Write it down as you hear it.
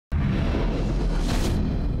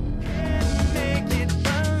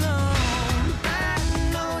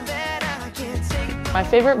My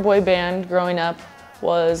favorite boy band growing up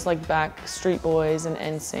was like Backstreet Boys and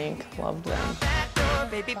NSYNC. Loved them.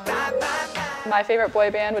 My favorite boy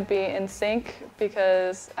band would be NSYNC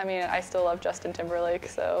because, I mean, I still love Justin Timberlake,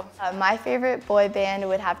 so. My favorite boy band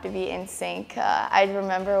would have to be NSYNC. I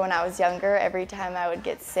remember when I was younger, every time I would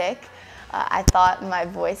get sick, I thought my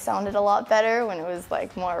voice sounded a lot better when it was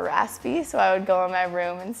like more raspy, so I would go in my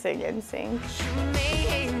room and sing NSYNC.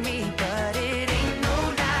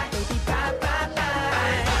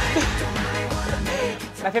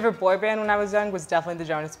 My favorite boy band when I was young was definitely the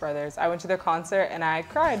Jonas Brothers. I went to their concert and I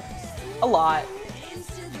cried a lot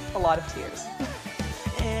of tears.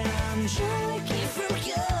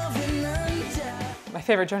 My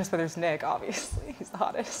favorite Jonas Brothers, Nick, obviously. He's the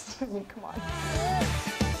hottest. I mean, come on.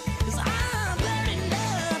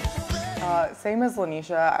 Same as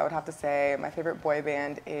Lanisha, I would have to say my favorite boy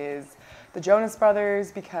band is the Jonas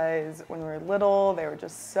Brothers because when we were little, they were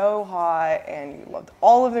just so hot and you loved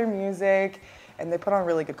all of their music and they put on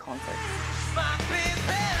really good concerts.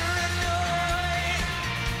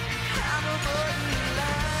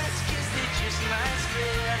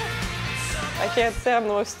 I can't say I'm the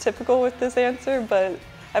most typical with this answer, but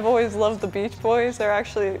I've always loved the Beach Boys. They're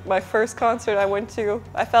actually my first concert I went to.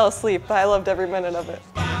 I fell asleep, but I loved every minute of it.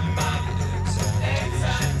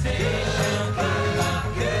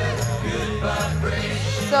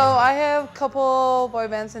 So I have a couple boy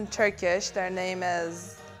bands in Turkish. Their name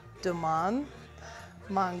is Duman,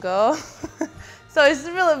 Mango. So it's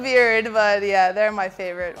really weird, but yeah, they're my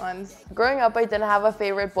favorite ones. Growing up, I didn't have a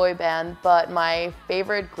favorite boy band, but my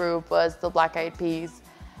favorite group was the Black Eyed Peas.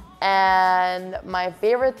 And my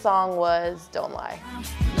favorite song was Don't Lie.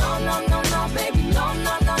 No, no, no, no, baby, no,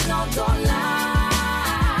 no, no, no, don't lie.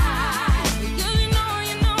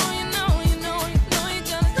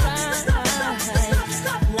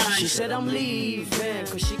 She said I'm leaving,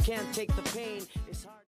 cause she can't take the pain. It's hard.